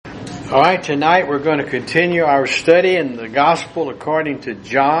All right, tonight we're going to continue our study in the Gospel according to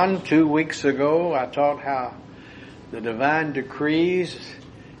John. 2 weeks ago I taught how the divine decrees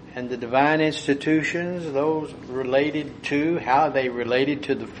and the divine institutions, those related to, how they related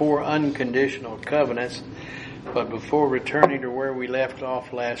to the 4 unconditional covenants. But before returning to where we left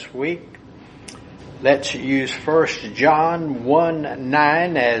off last week, let's use 1 John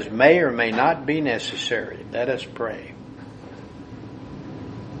 1:9 as may or may not be necessary. Let us pray.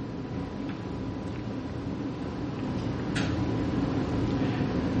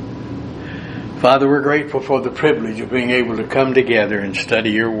 Father, we're grateful for the privilege of being able to come together and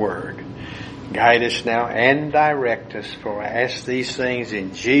study your word. Guide us now and direct us, for I ask these things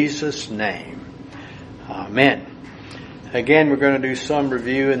in Jesus' name. Amen. Again, we're going to do some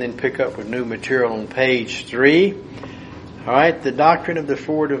review and then pick up with new material on page 3. All right, the doctrine of the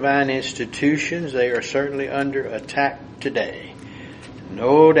 4 divine institutions, they are certainly under attack today.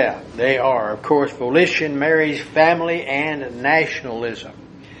 No doubt. They are, of course, volition, marriage, family, and nationalism.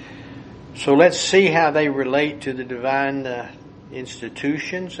 So let's see how they relate to the divine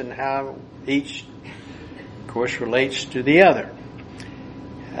institutions and how each, of course, relates to the other.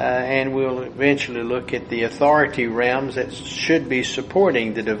 And we'll eventually look at the authority realms that should be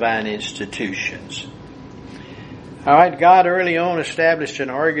supporting the divine institutions. All right, God early on established an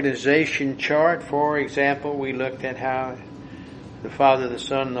organization chart. For example, we looked at how the Father, the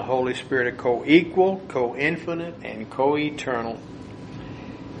Son, and the Holy Spirit are co-equal, co-infinite, and co-eternal.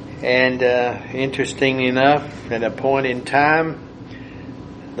 And interestingly enough, at a point in time,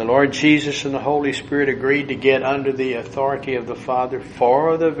 the Lord Jesus and the Holy Spirit agreed to get under the authority of the Father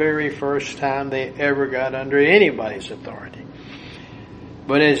for the very first time they ever got under anybody's authority.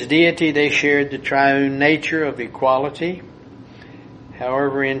 But as deity, they shared the triune nature of equality.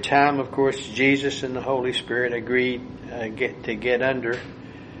 However, in time, of course, Jesus and the Holy Spirit agreed to get under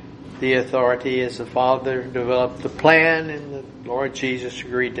the authority as the Father developed the plan and the Lord Jesus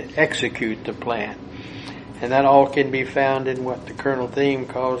agreed to execute the plan. And that all can be found in what the Colonel Theme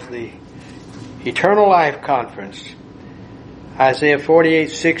calls the Eternal Life Conference. Isaiah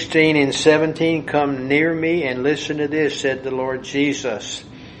 48:16 and 17, "Come near me and listen to this, said the Lord Jesus.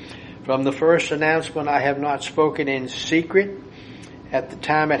 From the first announcement I have not spoken in secret. At the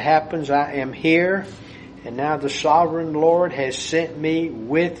time it happens I am here. And now the sovereign Lord has sent me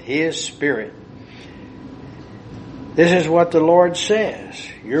with His Spirit." This is what the Lord says,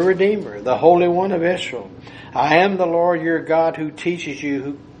 your Redeemer, the Holy One of Israel. "I am the Lord your God who teaches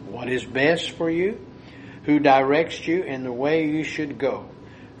you what is best for you, who directs you in the way you should go."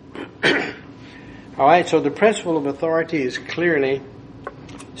 All right, so the principle of authority is clearly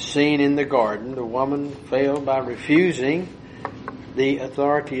seen in the garden. The woman failed by refusing the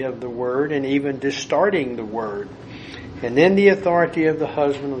authority of the Word and even distorting the Word. And then the authority of the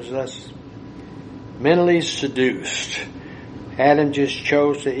husband was thus mentally seduced. Adam just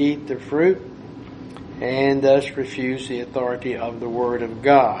chose to eat the fruit and thus refused the authority of the Word of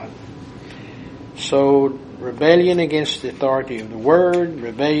God. So rebellion against the authority of the Word,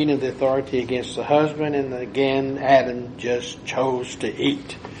 rebellion of the authority against the husband, and again Adam just chose to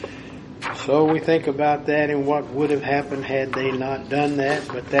eat. So we think about that and what would have happened had they not done that,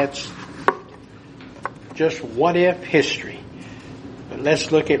 but that's just what if history. But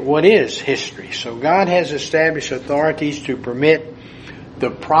let's look at what is history. So God has established authorities to permit the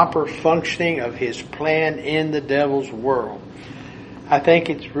proper functioning of His plan in the devil's world. I think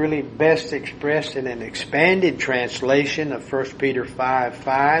it's really best expressed in an expanded translation of 1 Peter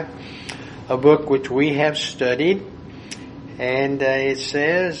 5:5, a book which we have studied. And it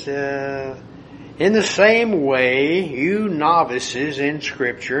says, "In the same way, you novices in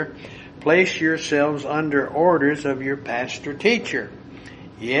Scripture, place yourselves under orders of your pastor teacher.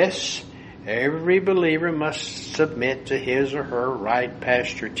 Yes, every believer must submit to his or her right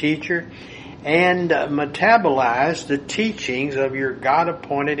pastor teacher and metabolize the teachings of your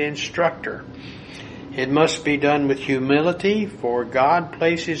God-appointed instructor. It must be done with humility, for God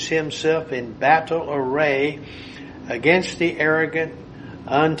places Himself in battle array against the arrogant,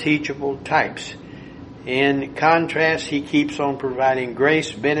 unteachable types. In contrast, He keeps on providing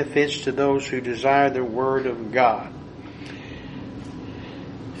grace benefits to those who desire the Word of God."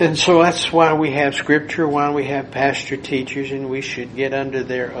 And so that's why we have Scripture, why we have pastor teachers, and we should get under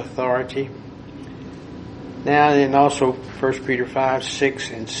their authority. Now, and also 1 Peter 5:6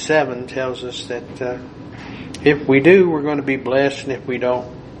 and 7 tells us that if we do, we're going to be blessed, and if we don't,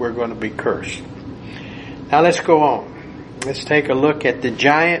 we're going to be cursed. Now let's go on. Let's take a look at the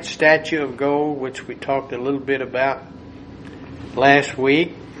giant statue of gold, which we talked a little bit about last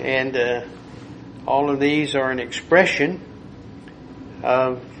week. And all of these are an expression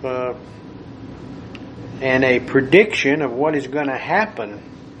of and a prediction of what is going to happen.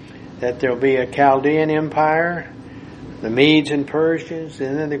 That there'll be a Chaldean empire, the Medes and Persians,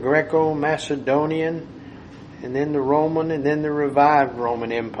 and then the Greco-Macedonian, and then the Roman, and then the revived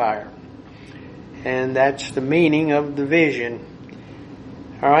Roman Empire. And that's the meaning of the vision.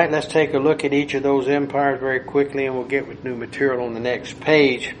 All right, let's take a look at each of those empires very quickly, and we'll get with new material on the next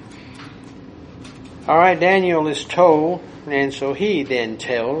page. All right, Daniel is told, and so he then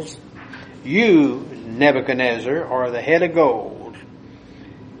tells, you, Nebuchadnezzar, are the head of gold.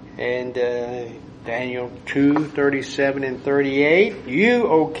 And Daniel 2:37 and 38, you,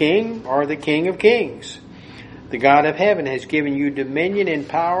 O king, are the King of kings. The God of heaven has given you dominion and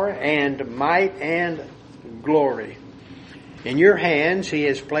power and might and glory. In your hands he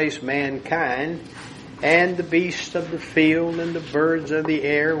has placed mankind and the beasts of the field and the birds of the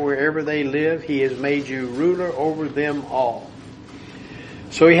air, wherever they live. He has made you ruler over them all.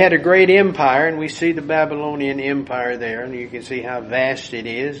 So he had a great empire, and we see the Babylonian Empire there, and you can see how vast it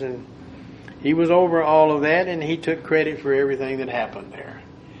is. And he was over all of that, and he took credit for everything that happened there.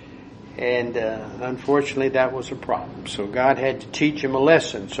 And unfortunately, that was a problem. So God had to teach him a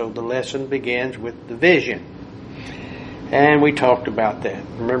lesson. So the lesson begins with the vision. And we talked about that.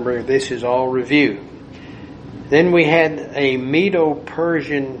 Remember, this is all review. Then we had a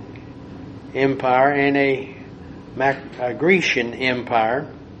Medo-Persian Empire and a Grecian Empire.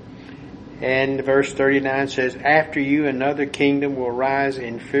 And verse 39 says, after you another kingdom will rise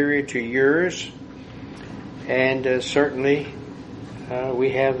inferior to yours. And certainly we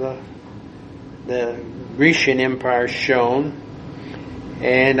have the Grecian Empire shown.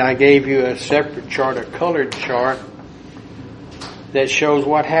 And I gave you a separate chart, a colored chart, that shows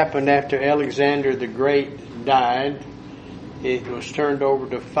what happened after Alexander the Great died. It was turned over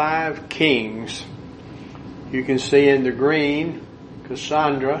to 5 kings. You can see in the green,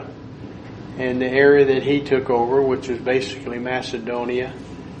 Cassandra, and the area that he took over, which is basically Macedonia,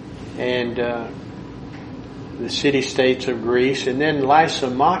 and the city-states of Greece. And then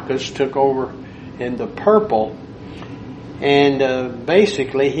Lysimachus took over in the purple, and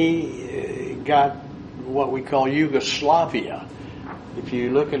basically he got what we call Yugoslavia. If you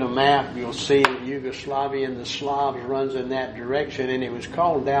look at a map, you'll see that Yugoslavia and the Slavs runs in that direction, and it was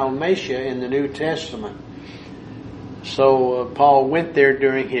called Dalmatia in the New Testament. So Paul went there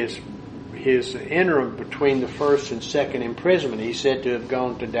during his interim between the first and second imprisonment. He's said to have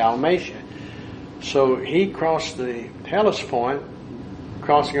gone to Dalmatia. So he crossed the Hellespont,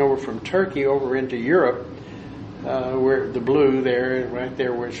 crossing over from Turkey over into Europe, where the blue there, right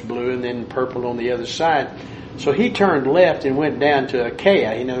there where it's blue, and then purple on the other side. So he turned left and went down to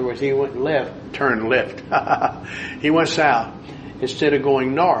Achaia. In other words, he went turned left. He went south instead of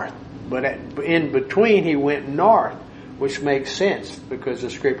going north. But in between, he went north, which makes sense because the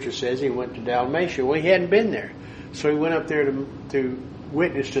scripture says he went to Dalmatia. Well, he hadn't been there. So he went up there to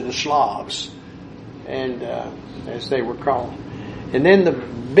witness to the Slavs, and as they were called. And then the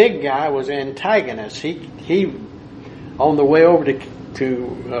big guy was Antigonus. He on the way over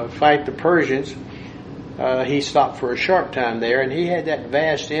to fight the Persians, he stopped for a short time there, and he had that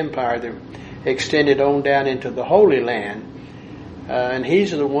vast empire that extended on down into the Holy Land. And he's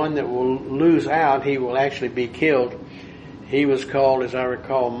the one that will lose out. He will actually be killed. He was called, as I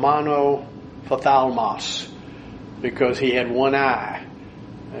recall, Monophthalmos, because he had one eye.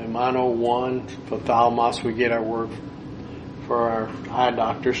 And mono, one, phthalmos, we get our word for our eye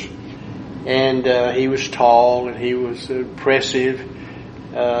doctors. And he was tall and he was impressive,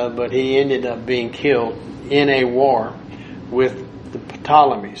 but he ended up being killed in a war with the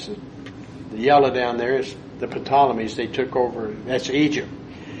Ptolemies. The yellow down there is the Ptolemies. They took over, that's Egypt.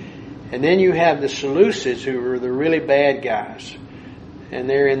 And then you have the Seleucids, who were the really bad guys, and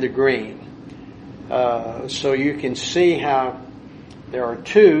they're in the green. So you can see how there are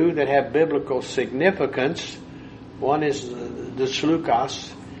 2 that have biblical significance. One is the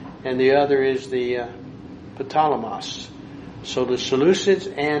Seleucus, and the other is the Ptolemies. So the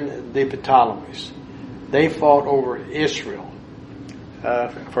Seleucids and the Ptolemies, they fought over Israel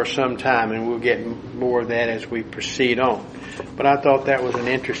for some time, and we'll get more of that as we proceed on. But I thought that was an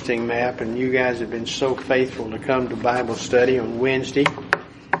interesting map, and you guys have been so faithful to come to Bible study on Wednesday,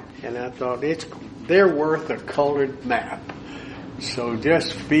 and I thought they're worth a colored map. So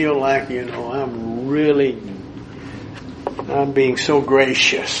just feel like, I'm being so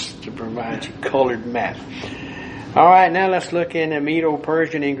gracious to provide you colored map. All right, now let's look in the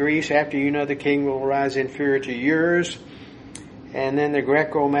Medo-Persian in Greece. After you know, the king will rise inferior to yours. And then the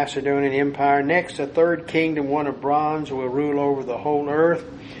Greco-Macedonian Empire. Next, a third kingdom, one of bronze, will rule over the whole earth.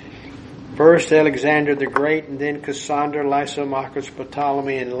 First Alexander the Great, and then Cassander, Lysimachus,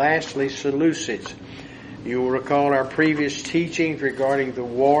 Ptolemy, and lastly Seleucids. You will recall our previous teachings regarding the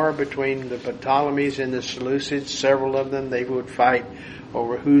war between the Ptolemies and the Seleucids. Several of them, they would fight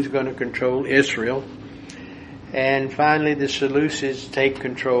over who's going to control Israel. And finally the Seleucids take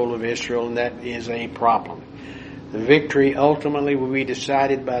control of Israel, and that is a problem. The victory ultimately will be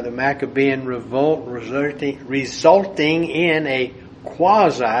decided by the Maccabean revolt, resulting in a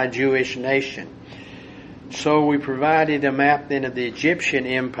quasi-Jewish nation. So we provided a map then of the Egyptian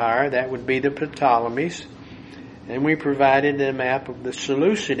Empire, that would be the Ptolemies. And we provided a map of the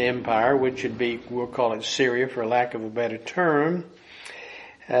Seleucid Empire, which would be, we'll call it Syria for lack of a better term.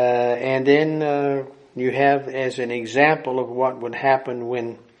 And then you have as an example of what would happen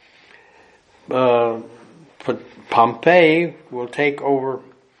when Pompey will take over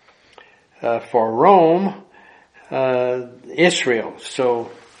for Rome, Israel.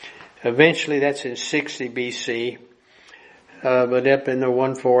 So eventually that's in 60 BC, but up in the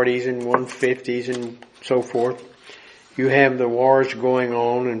 140s and 150s and so forth, you have the wars going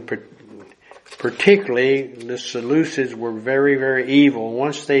on, and particularly the Seleucids were very, very evil.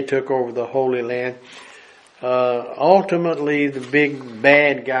 Once they took over the Holy Land, ultimately the big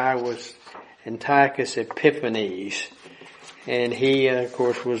bad guy was Antiochus Epiphanes, and he, of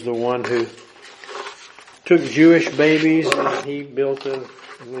course, was the one who took Jewish babies and he built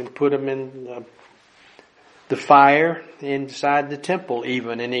and put them in the fire inside the temple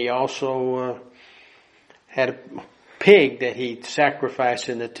even, and he also had a pig that he sacrificed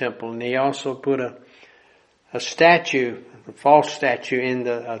in the temple, and he also put a statue, a false statue in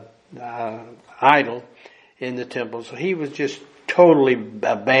the idol in the temple. So he was just totally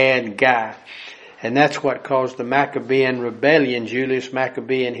a bad guy. And that's what caused the Maccabean rebellion, Julius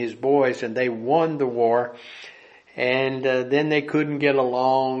Maccabee and his boys, and they won the war. And then they couldn't get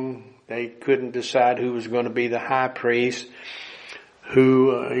along. They couldn't decide who was going to be the high priest, who,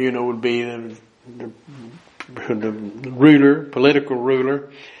 would be the ruler, political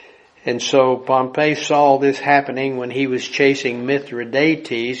ruler. And so Pompey saw this happening when he was chasing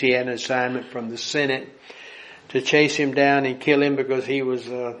Mithridates. He had an assignment from the Senate to chase him down and kill him because he was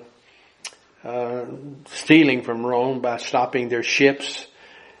stealing from Rome by stopping their ships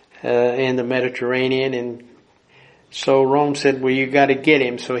in the Mediterranean. And so Rome said, well, you got to get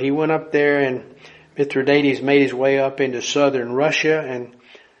him. So he went up there, and Mithridates made his way up into southern Russia, and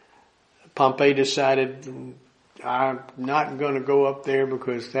Pompey decided, I'm not going to go up there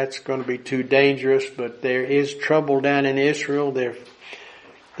because that's going to be too dangerous, but there is trouble down in Israel.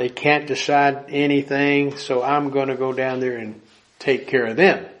 They can't decide anything, so I'm going to go down there and take care of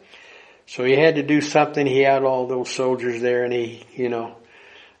them. So he had to do something. He had all those soldiers there, and he,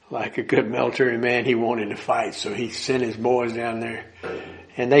 like a good military man, he wanted to fight. So he sent his boys down there,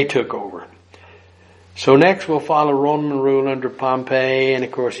 and they took over. So next we'll follow Roman rule under Pompey, and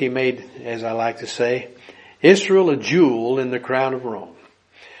of course he made, as I like to say, Israel a jewel in the crown of Rome.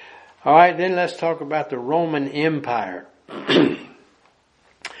 All right, then let's talk about the Roman Empire.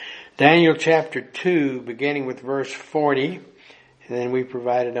 Daniel chapter 2, beginning with verse 40, and then we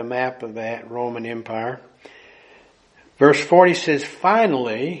provided a map of that Roman Empire. Verse 40 says,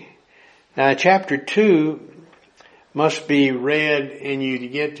 finally, now chapter 2 must be read, and you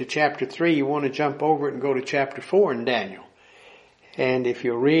get to chapter 3, you want to jump over it and go to chapter 4 in Daniel. And if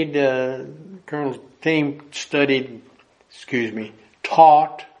you read, Colonel Thiem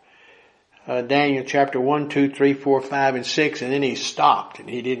taught Daniel chapter 1, 2, 3, 4, 5, and 6, and then he stopped, and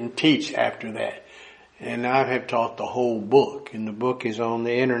he didn't teach after that. And I have taught the whole book, and the book is on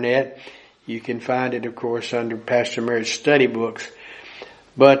the internet. You can find it, of course, under Pastor Merritt's study books.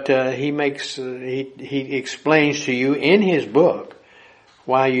 But he explains to you in his book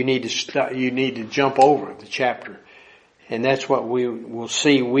why you need to jump over the chapter. And that's what we will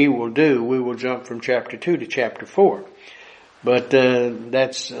see we will do. We will jump from chapter 2 to chapter 4. But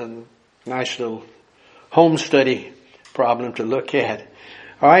that's a nice little home study problem to look at.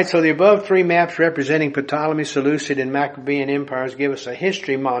 All right, so the above three maps representing Ptolemy, Seleucid, and Maccabean empires give us a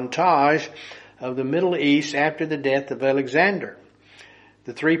history montage of the Middle East after the death of Alexander.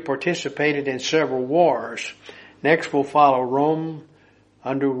 The three participated in several wars. Next we'll follow Rome,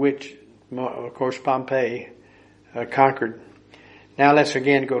 under which, of course, Pompey conquered. Now let's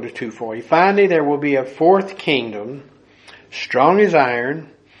again go to 240. Finally, there will be a fourth kingdom, strong as iron.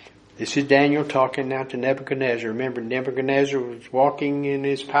 This is Daniel talking now to Nebuchadnezzar. Remember, Nebuchadnezzar was walking in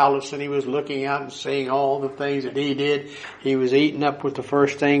his palace and he was looking out and seeing all the things that he did. He was eating up with the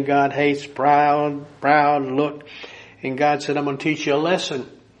first thing God hates, proud look. And God said, I'm going to teach you a lesson.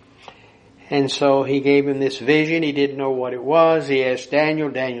 And so he gave him this vision. He didn't know what it was. He asked Daniel.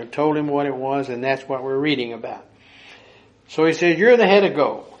 Daniel told him what it was, and that's what we're reading about. So he says, you're the head of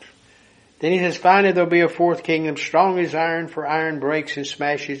gold. Then he says, finally there'll be a fourth kingdom, strong as iron, for iron breaks and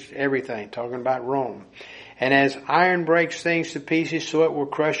smashes everything. Talking about Rome. And as iron breaks things to pieces, so it will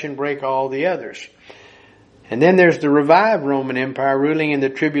crush and break all the others. And then there's the revived Roman Empire ruling in the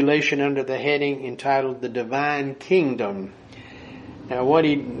tribulation under the heading entitled the Divine Kingdom. Now what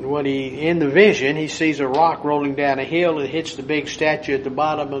he in the vision, he sees a rock rolling down a hill. It hits the big statue at the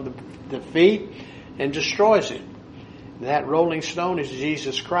bottom of the feet and destroys it. That rolling stone is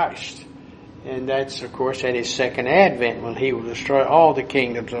Jesus Christ. And that's, of course, at his second advent when he will destroy all the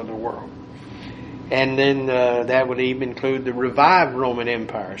kingdoms of the world. And then that would even include the revived Roman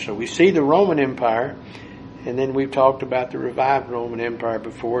Empire. So we see the Roman Empire, and then we've talked about the revived Roman Empire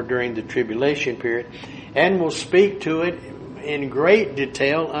before during the tribulation period. And we'll speak to it in great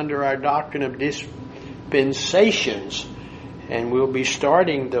detail under our doctrine of dispensations. And we'll be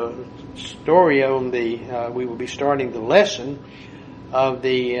starting the story on we will be starting the lesson of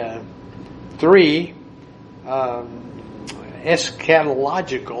the three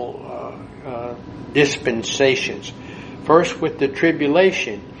eschatological dispensations. First with the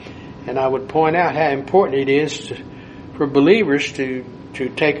tribulation. And I would point out how important it is for believers to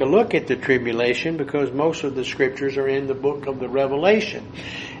take a look at the tribulation, because most of the scriptures are in the book of the Revelation.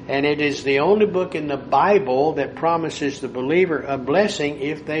 And it is the only book in the Bible that promises the believer a blessing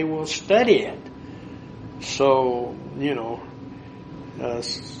if they will study it. So,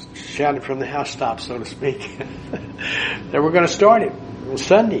 shouted from the housetop, so to speak. Then we're going to start it on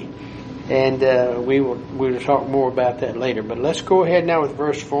Sunday. And we will talk more about that later. But let's go ahead now with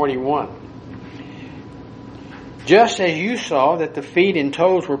verse 41. Just as you saw that the feet and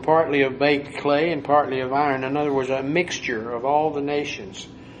toes were partly of baked clay and partly of iron, in other words, a mixture of all the nations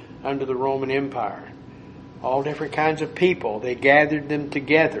under the Roman Empire, all different kinds of people, they gathered them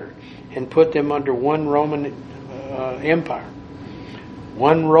together and put them under one Roman Empire,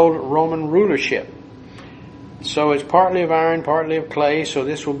 one Roman rulership. So it's partly of iron, partly of clay, so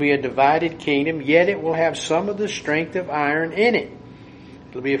this will be a divided kingdom, yet it will have some of the strength of iron in it.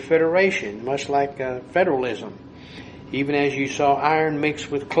 It'll be a federation, much like federalism. Even as you saw iron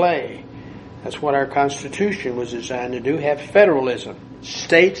mixed with clay. That's what our Constitution was designed to do, have federalism,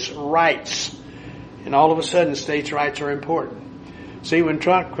 states' rights. And all of a sudden, states' rights are important. See, when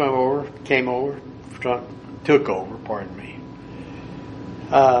Trump took over,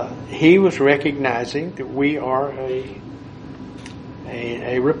 he was recognizing that we are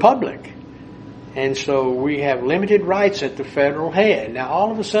a republic. And so we have limited rights at the federal head. Now, all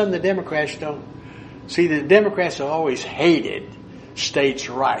of a sudden, the Democrats don't. See, the Democrats have always hated states'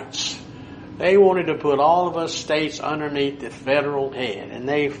 rights. They wanted to put all of us states underneath the federal head. And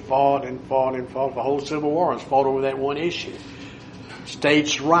they fought and fought and fought. The whole Civil War was fought over that one issue.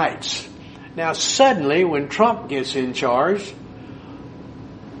 States' rights. Now, suddenly, when Trump gets in charge,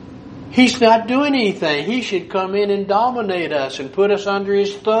 he's not doing anything. He should come in and dominate us and put us under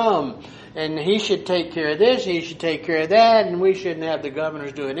his thumb. And he should take care of this, he should take care of that, and we shouldn't have the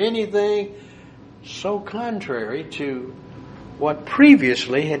governors doing anything. So contrary to what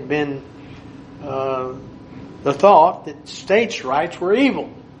previously had been the thought that states' rights were evil.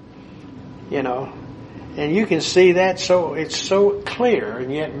 And you can see that, so it's so clear,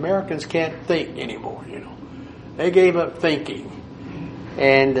 and yet Americans can't think anymore, They gave up thinking.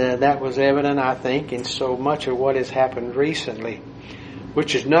 And that was evident, I think, in so much of what has happened recently,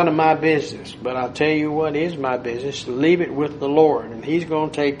 which is none of my business. But I'll tell you what is my business. Leave it with the Lord, and He's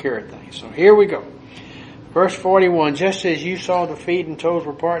going to take care of things. So here we go. Verse 41, just as you saw the feet and toes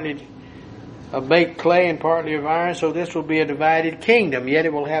were partly of baked clay and partly of iron, so this will be a divided kingdom, yet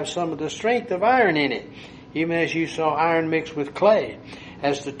it will have some of the strength of iron in it, even as you saw iron mixed with clay.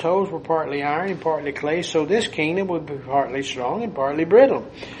 As the toes were partly iron and partly clay, so this kingdom will be partly strong and partly brittle.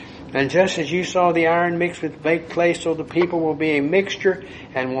 And just as you saw the iron mixed with baked clay, so the people will be a mixture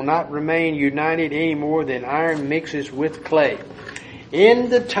and will not remain united any more than iron mixes with clay. In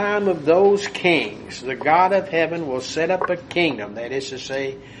the time of those kings, the God of heaven will set up a kingdom. That is to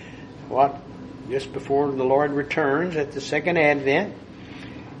say, just before the Lord returns at the second advent,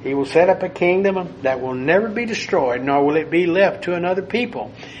 He will set up a kingdom that will never be destroyed, nor will it be left to another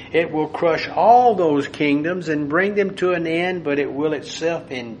people. It will crush all those kingdoms and bring them to an end, but it will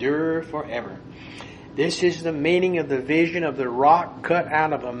itself endure forever. This is the meaning of the vision of the rock cut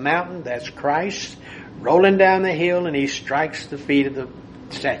out of a mountain, that's Christ, rolling down the hill, and He strikes the feet of the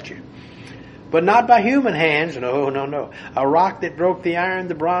statue. But not by human hands, no. A rock that broke the iron,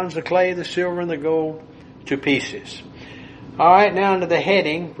 the bronze, the clay, the silver, and the gold to pieces. All right, now under the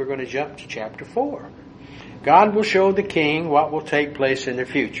heading, we're going to jump to chapter 4. God will show the king what will take place in the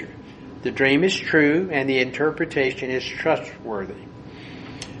future. The dream is true and the interpretation is trustworthy.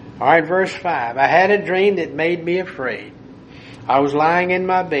 All right, verse 5. I had a dream that made me afraid. I was lying in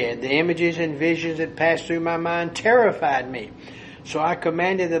my bed. The images and visions that passed through my mind terrified me. So I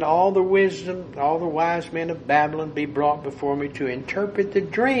commanded that all the wise men of Babylon be brought before me to interpret the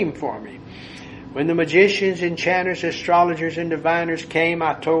dream for me. When the magicians, enchanters, astrologers, and diviners came,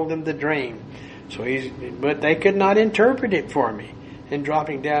 I told them the dream. But they could not interpret it for me. And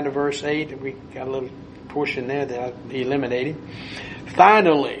dropping down to verse 8, we got a little portion there that I eliminated.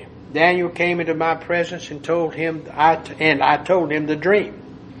 Finally, Daniel came into my presence and told him, I told him the dream.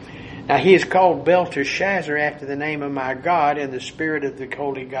 Now he is called Belteshazzar after the name of my God, and the spirit of the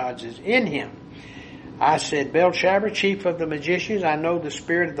holy gods is in him. I said, Belshazzar, chief of the magicians, I know the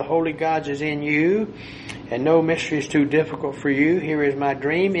spirit of the holy gods is in you, and no mystery is too difficult for you. Here is my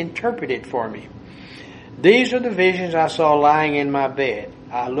dream. Interpret it for me. These are the visions I saw lying in my bed.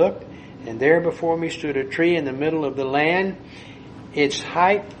 I looked, and there before me stood a tree in the middle of the land. Its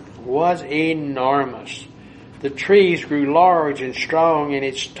height was enormous. The trees grew large and strong, and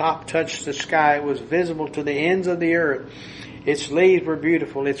its top touched the sky. It was visible to the ends of the earth. Its leaves were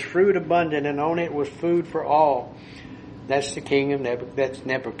beautiful, its fruit abundant, and on it was food for all. That's the king of that's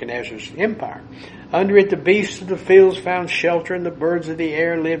Nebuchadnezzar's empire. Under it the beasts of the fields found shelter, and the birds of the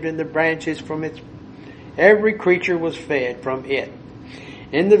air lived in the branches from its. Every creature was fed from it.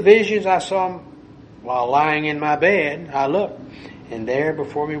 In the visions I saw while lying in my bed, I looked, and there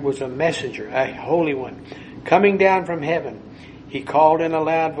before me was a messenger, a holy one, coming down from heaven. He called in a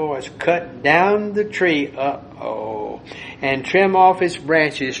loud voice, cut down the tree, and trim off its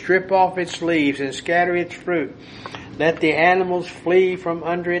branches, strip off its leaves, and scatter its fruit. Let the animals flee from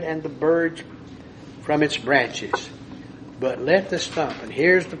under it, and the birds from its branches. But let the stump, and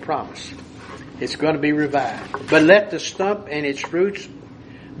here's the promise, it's going to be revived. But let the stump and its roots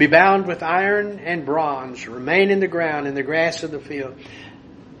be bound with iron and bronze, remain in the ground, in the grass of the field.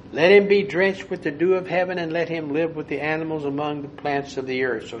 Let him be drenched with the dew of heaven, and let him live with the animals among the plants of the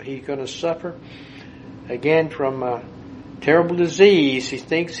earth. So he's going to suffer again from terrible disease. He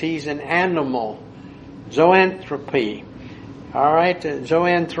thinks he's an animal. Zoanthropy. All right,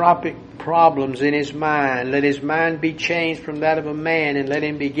 zoanthropic problems in his mind. Let his mind be changed from that of a man, and let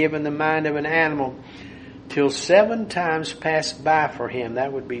him be given the mind of an animal, till 7 times pass by for him.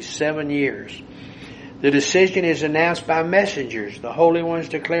 That would be 7 years. The decision is announced by messengers. The holy ones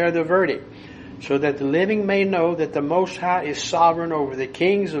declare the verdict, so that the living may know that the Most High is sovereign over the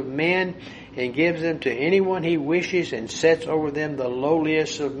kings of men, and gives them to anyone he wishes, and sets over them the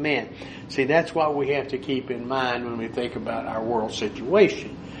lowliest of men. See, that's what we have to keep in mind when we think about our world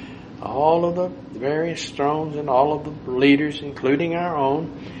situation. All of the various thrones and all of the leaders, including our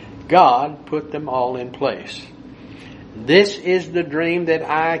own, God put them all in place. This is the dream that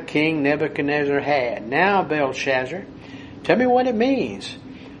I, King Nebuchadnezzar, had. Now, Belshazzar, tell me what it means.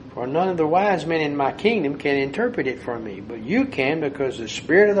 For none of the wise men in my kingdom can interpret it for me, but you can, because the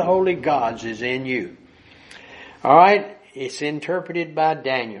spirit of the holy gods is in you. All right, it's interpreted by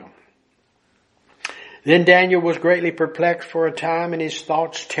Daniel. Then Daniel was greatly perplexed for a time, and his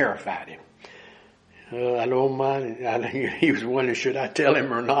thoughts terrified him. I don't mind. He was wondering, should I tell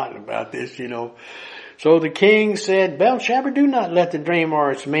him or not about this, So the king said, Belshazzar, do not let the dream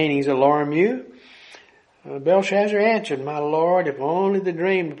or its meanings alarm you. Belshazzar answered, my lord, if only the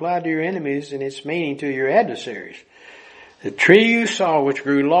dream applied to your enemies and its meaning to your adversaries. The tree you saw, which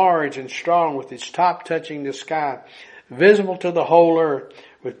grew large and strong, with its top touching the sky, visible to the whole earth,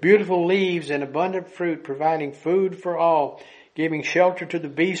 with beautiful leaves and abundant fruit, providing food for all, giving shelter to the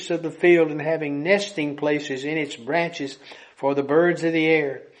beasts of the field, and having nesting places in its branches for the birds of the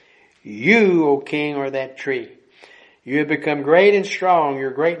air. You, O king, are that tree. You have become great and strong. Your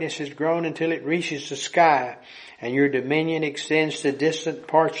greatness has grown until it reaches the sky, and your dominion extends to distant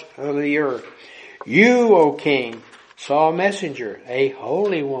parts of the earth. You, O king, saw a messenger, a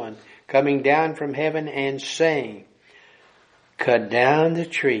holy one, coming down from heaven and saying, cut down the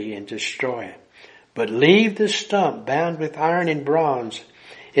tree and destroy it, but leave the stump bound with iron and bronze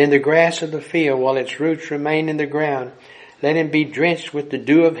in the grass of the field while its roots remain in the ground. Let him be drenched with the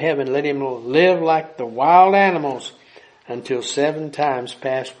dew of heaven. Let him live like the wild animals until 7 times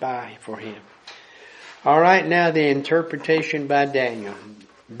pass by for him. All right, now the interpretation by Daniel.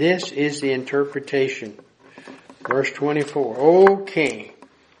 This is the interpretation. Verse 24. O king,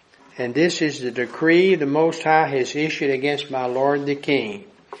 and this is the decree the Most High has issued against my lord the king.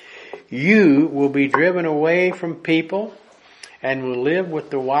 You will be driven away from people and will live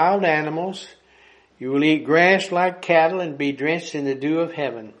with the wild animals. You will eat grass like cattle and be drenched in the dew of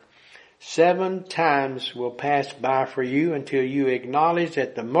heaven. 7 times will pass by for you until you acknowledge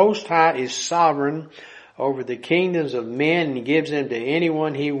that the Most High is sovereign over the kingdoms of men and gives them to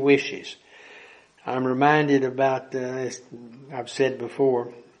anyone he wishes. I'm reminded about, I've said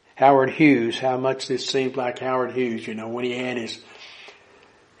before, Howard Hughes, how much this seems like Howard Hughes, when he had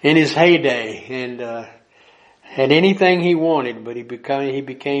in his heyday, and had anything he wanted, but he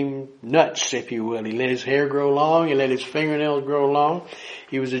became nuts, if you will. He let his hair grow long, he let his fingernails grow long.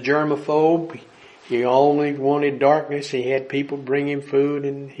 He was a germaphobe. He only wanted darkness. He had people bring him food,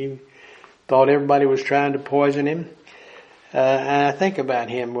 and he thought everybody was trying to poison him. And I think about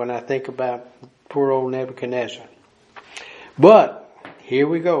him when I think about poor old Nebuchadnezzar. But, here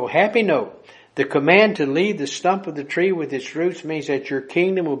we go. Happy note. The command to leave the stump of the tree with its roots means that your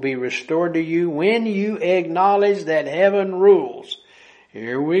kingdom will be restored to you when you acknowledge that heaven rules.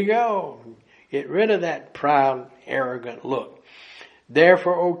 Here we go. Get rid of that proud, arrogant look.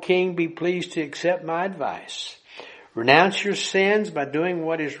 Therefore, O king, be pleased to accept my advice. Renounce your sins by doing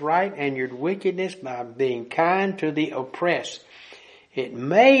what is right and your wickedness by being kind to the oppressed. It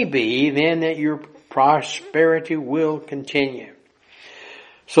may be then that your prosperity will continue.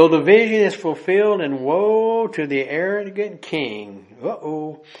 So the vision is fulfilled, and woe to the arrogant king.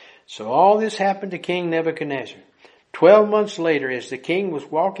 So all this happened to King Nebuchadnezzar. 12 months later, as the king was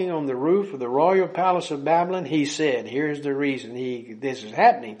walking on the roof of the royal palace of Babylon, he said, here's the reason this is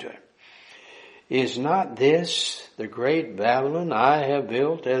happening to him. Is not this the great Babylon I have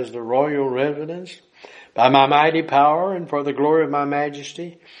built as the royal residence by my mighty power and for the glory of my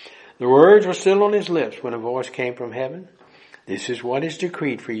majesty? The words were still on his lips when a voice came from heaven. This is what is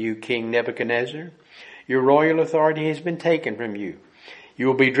decreed for you, King Nebuchadnezzar. Your royal authority has been taken from you. You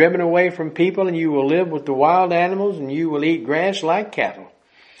will be driven away from people, and you will live with the wild animals, and you will eat grass like cattle.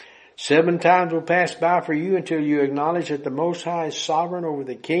 7 times will pass by for you until you acknowledge that the Most High is sovereign over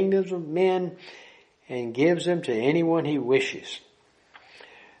the kingdoms of men and gives them to anyone he wishes.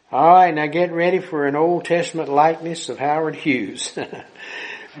 All right, now get ready for an Old Testament likeness of Howard Hughes.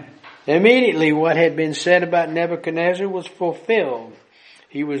 Immediately what had been said about Nebuchadnezzar was fulfilled.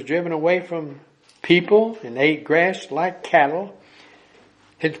 He was driven away from people and ate grass like cattle.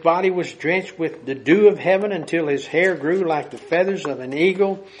 His body was drenched with the dew of heaven until his hair grew like the feathers of an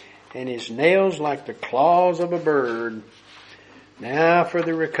eagle and his nails like the claws of a bird. Now for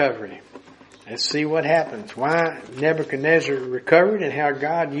the recovery. Let's see what happens. Why Nebuchadnezzar recovered and how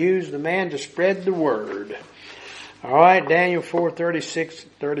God used the man to spread the word. All right, Daniel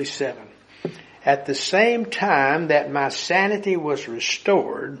 4:36-37. At the same time that my sanity was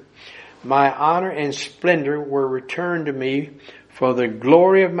restored, my honor and splendor were returned to me for the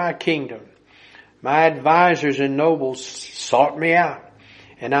glory of my kingdom. My advisors and nobles sought me out,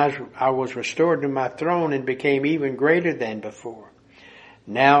 and I was restored to my throne and became even greater than before.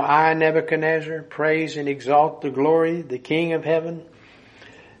 Now I, Nebuchadnezzar, praise and exalt the glory, the King of heaven,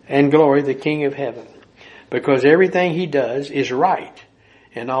 and glory, the King of heaven. Because everything he does is right,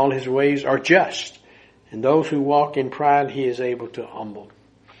 and all his ways are just, and those who walk in pride he is able to humble.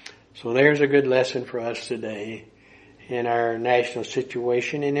 So there's a good lesson for us today in our national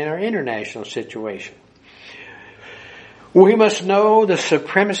situation and in our international situation. We must know the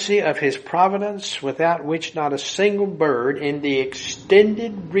supremacy of his providence, without which not a single bird in the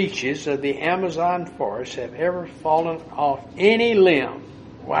extended reaches of the Amazon forest have ever fallen off any limb.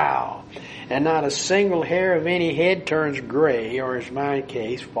 Wow. And not a single hair of any head turns gray, or as my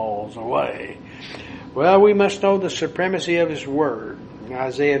case, falls away. Well, we must know the supremacy of his word.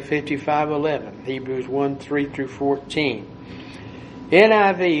 Isaiah 55:11, Hebrews 1:3-14.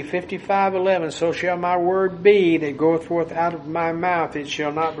 NIV 55:11, so shall my word be that goeth forth out of my mouth. It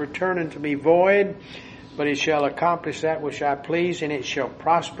shall not return unto me void, but it shall accomplish that which I please, and it shall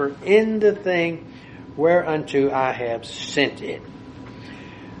prosper in the thing whereunto I have sent it.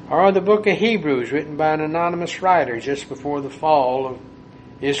 Or the book of Hebrews, written by an anonymous writer just before the fall of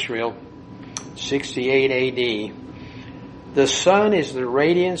Israel, 68 AD. The sun is the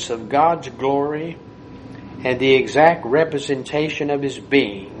radiance of God's glory and the exact representation of his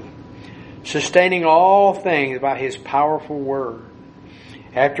being, sustaining all things by his powerful word.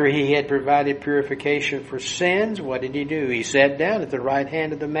 After he had provided purification for sins, what did he do? He sat down at the right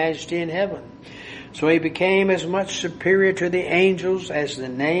hand of the Majesty in heaven. So he became as much superior to the angels as the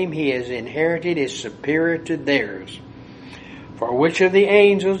name he has inherited is superior to theirs. For which of the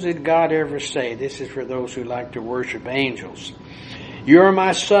angels did God ever say? This is for those who like to worship angels. You are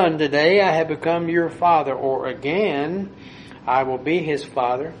my son, today I have become your father. Or again, I will be his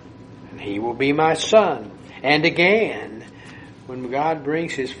father, and he will be my son. And again, when God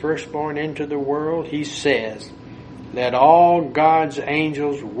brings His firstborn into the world, He says, let all God's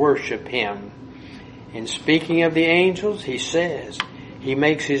angels worship Him. In speaking of the angels, He says, He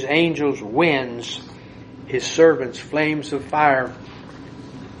makes His angels winds, His servants flames of fire.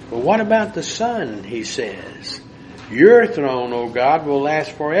 But what about the Son, He says? Your throne, O God, will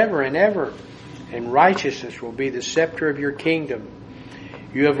last forever and ever, and righteousness will be the scepter of your kingdom.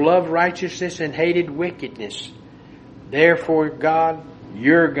 You have loved righteousness and hated wickedness. Therefore, God,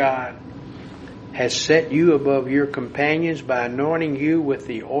 your God, has set you above your companions by anointing you with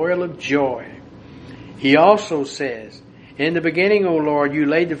the oil of joy. He also says, in the beginning, O Lord, you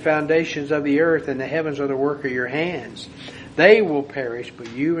laid the foundations of the earth, and the heavens are the work of your hands. They will perish,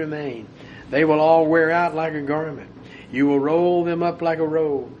 but you remain. They will all wear out like a garment. You will roll them up like a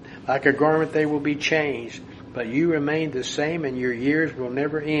robe. Like a garment they will be changed. But you remain the same, and your years will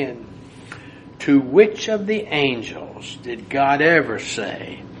never end. To which of the angels did God ever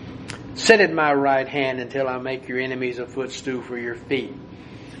say, sit at my right hand until I make your enemies a footstool for your feet?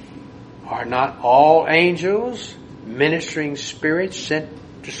 Are not all angels ministering spirits sent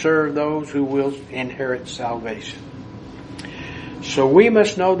to serve those who will inherit salvation? So we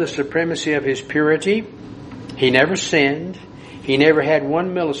must know the supremacy of His purity. He never sinned. He never had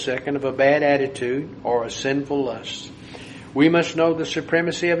 1 millisecond of a bad attitude or a sinful lust. We must know the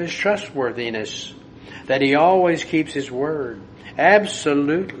supremacy of His trustworthiness, that He always keeps His word,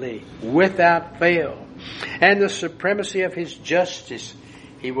 absolutely, without fail. And the supremacy of His justice.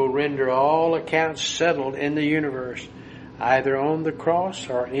 He will render all accounts settled in the universe, either on the cross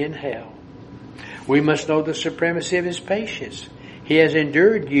or in hell. We must know the supremacy of His patience. He has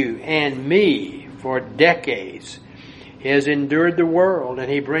endured you and me for decades. He has endured the world, and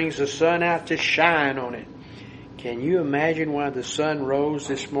He brings the sun out to shine on it. Can you imagine why the sun rose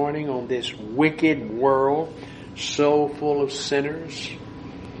this morning on this wicked world so full of sinners?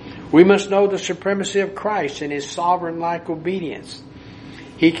 We must know the supremacy of Christ and His sovereign-like obedience.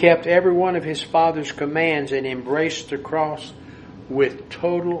 He kept every one of His Father's commands and embraced the cross with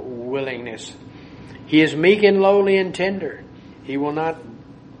total willingness. He is meek and lowly and tender. He will not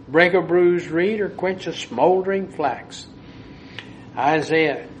break a bruised reed or quench a smoldering flax.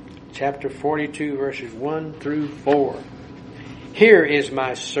 Isaiah chapter 42 verses 1 through 4. Here is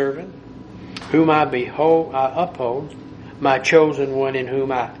my servant, whom I uphold, my chosen one in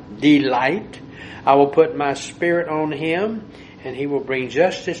whom I delight. I will put my spirit on him, and he will bring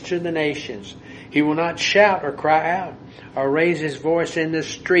justice to the nations. He will not shout or cry out or raise his voice in the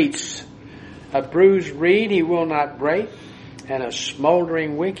streets. A bruised reed he will not break, and a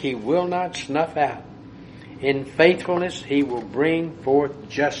smoldering wick he will not snuff out. In faithfulness he will bring forth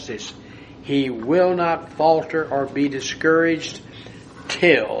justice. He will not falter or be discouraged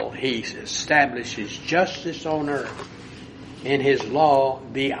till he establishes justice on earth. In his law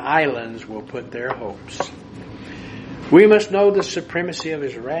the islands will put their hopes. We must know the supremacy of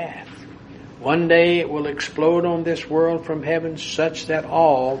his wrath. One day it will explode on this world from heaven, such that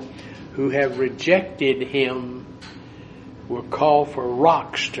all who have rejected him will call for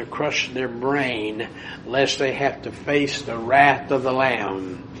rocks to crush their brain, lest they have to face the wrath of the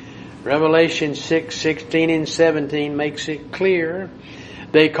Lamb. Revelation 6:16 and 17 makes it clear.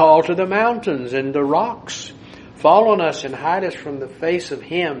 They call to the mountains and the rocks, fall on us and hide us from the face of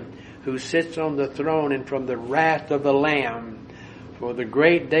him who sits on the throne and from the wrath of the Lamb. For the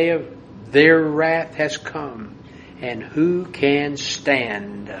great day of their wrath has come, and who can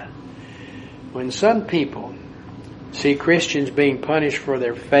stand? When some people see Christians being punished for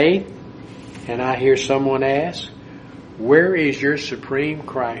their faith, and I hear someone ask, where is your supreme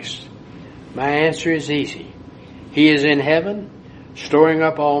Christ? My answer is easy. He is in heaven, storing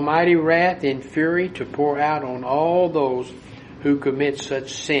up almighty wrath in fury to pour out on all those who commit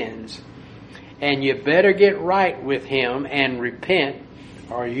such sins. And you better get right with him and repent,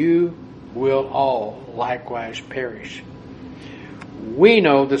 or you will all likewise perish. We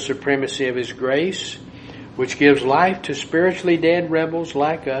know the supremacy of his grace, which gives life to spiritually dead rebels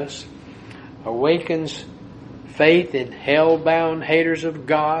like us, awakens faith in hell-bound haters of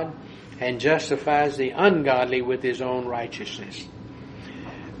God, and justifies the ungodly with his own righteousness.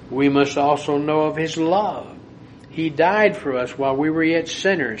 We must also know of his love. He died for us while we were yet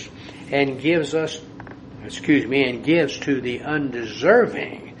sinners, and gives to the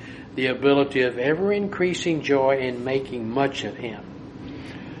undeserving the ability of ever-increasing joy in making much of him.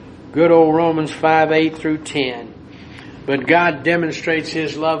 Good old Romans 5:8 through 10. But God demonstrates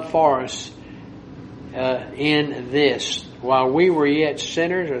his love for us in this. While we were yet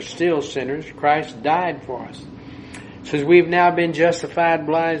sinners, or still sinners, Christ died for us. Since we've now been justified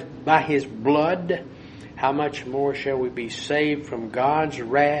by his blood, how much more shall we be saved from God's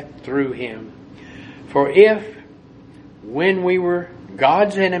wrath through him? For if, when we were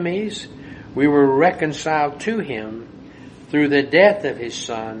God's enemies, we were reconciled to him through the death of his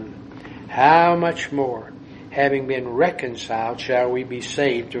Son, how much more, having been reconciled, shall we be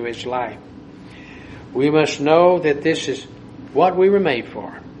saved through his life? We must know that this is what we were made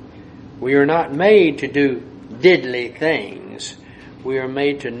for. We are not made to do diddly things. We are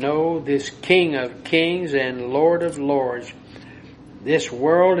made to know this King of Kings and Lord of Lords. This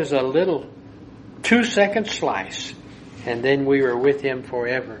world is a little 2-second slice, and then we are with him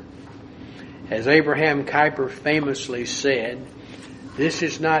forever. As Abraham Kuyper famously said,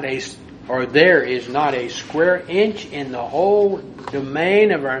 there is not a square inch in the whole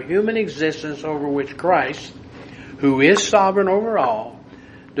domain of our human existence over which Christ, who is sovereign over all,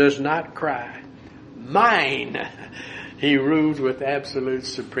 does not cry, "Mine!" He rules with absolute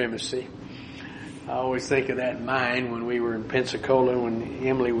supremacy. I always think of that mine when we were in Pensacola, when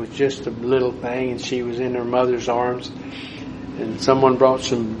Emily was just a little thing and she was in her mother's arms, and someone brought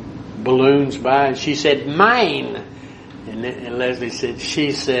some balloons by and she said, "Mine!" And Leslie said,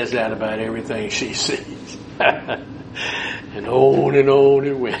 "She says that about everything she sees." And on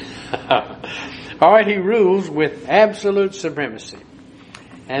it went. All right, he rules with absolute supremacy.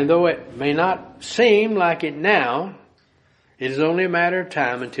 And though it may not seem like it now, it is only a matter of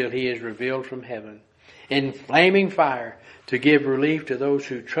time until he is revealed from heaven in flaming fire to give relief to those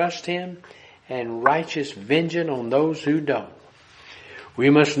who trust him and righteous vengeance on those who don't.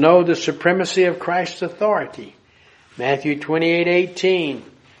 We must know the supremacy of Christ's authority. Matthew 28:18.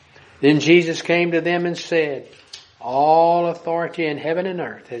 Then Jesus came to them and said, "All authority in heaven and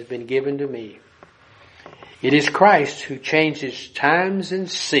earth has been given to me." It is Christ who changes times and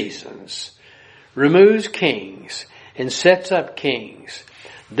seasons, removes kings, and sets up kings,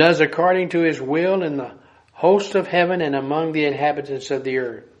 does according to his will in the host of heaven and among the inhabitants of the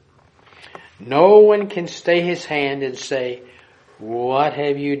earth. No one can stay his hand and say, "What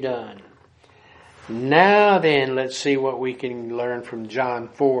have you done?" Now then, let's see what we can learn from John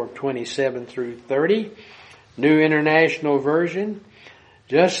 4:27 through 30, New International Version.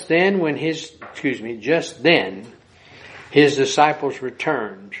 Just then his disciples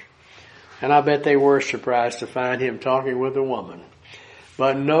returned. And I bet they were surprised to find him talking with a woman.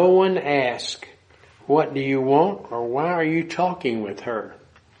 But no one asked, "What do you want?" or "Why are you talking with her?"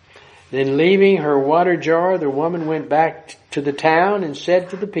 Then leaving her water jar, the woman went back to the town and said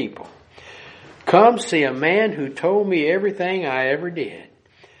to the people, "Come see a man who told me everything I ever did.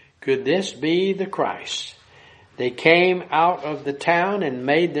 Could this be the Christ?" They came out of the town and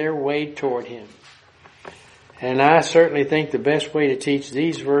made their way toward him. And I certainly think the best way to teach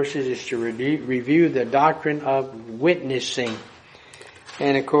these verses is to review the doctrine of witnessing.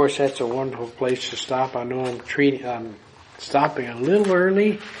 And of course, that's a wonderful place to stop. I know I'm stopping a little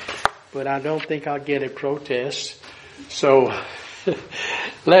early, but I don't think I'll get a protest. So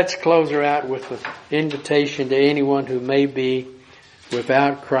let's close her out with an invitation to anyone who may be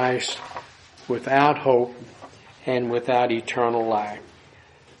without Christ, without hope, and without eternal life.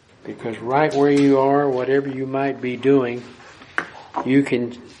 Because right where you are, whatever you might be doing, you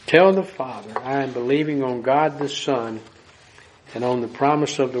can tell the Father, "I am believing on God the Son, and on the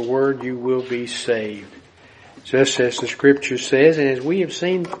promise of the Word you will be saved." Just as the Scripture says, and as we have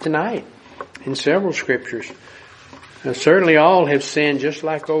seen tonight in several Scriptures. Certainly all have sinned, just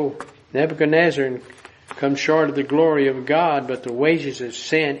like old Nebuchadnezzar, and come short of the glory of God, but the wages of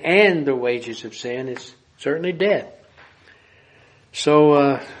sin is certainly death.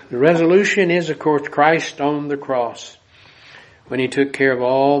 So the resolution is, of course, Christ on the cross, when he took care of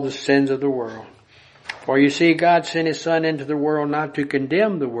all the sins of the world. For you see, God sent his Son into the world not to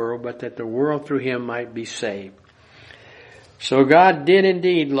condemn the world, but that the world through him might be saved. So God did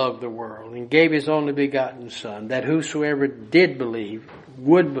indeed love the world and gave his only begotten Son, that whosoever did believe,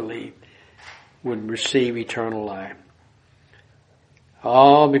 would receive eternal life.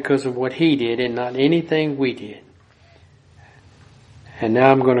 All because of what he did and not anything we did. And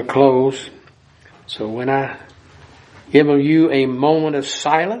now I'm going to close. So when I give you a moment of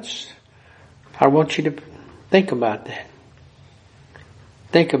silence, I want you to think about that.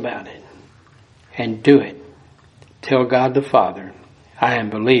 Think about it. And do it. Tell God the Father, "I am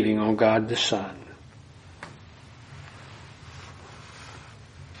believing on God the Son."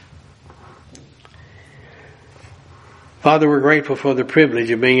 Father, we're grateful for the privilege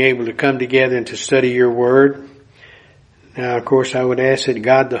of being able to come together and to study your word. Now, of course, I would ask that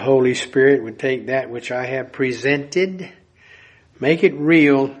God the Holy Spirit would take that which I have presented, make it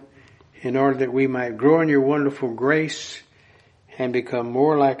real, in order that we might grow in your wonderful grace and become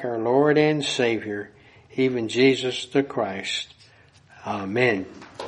more like our Lord and Savior even Jesus the Christ. Amen.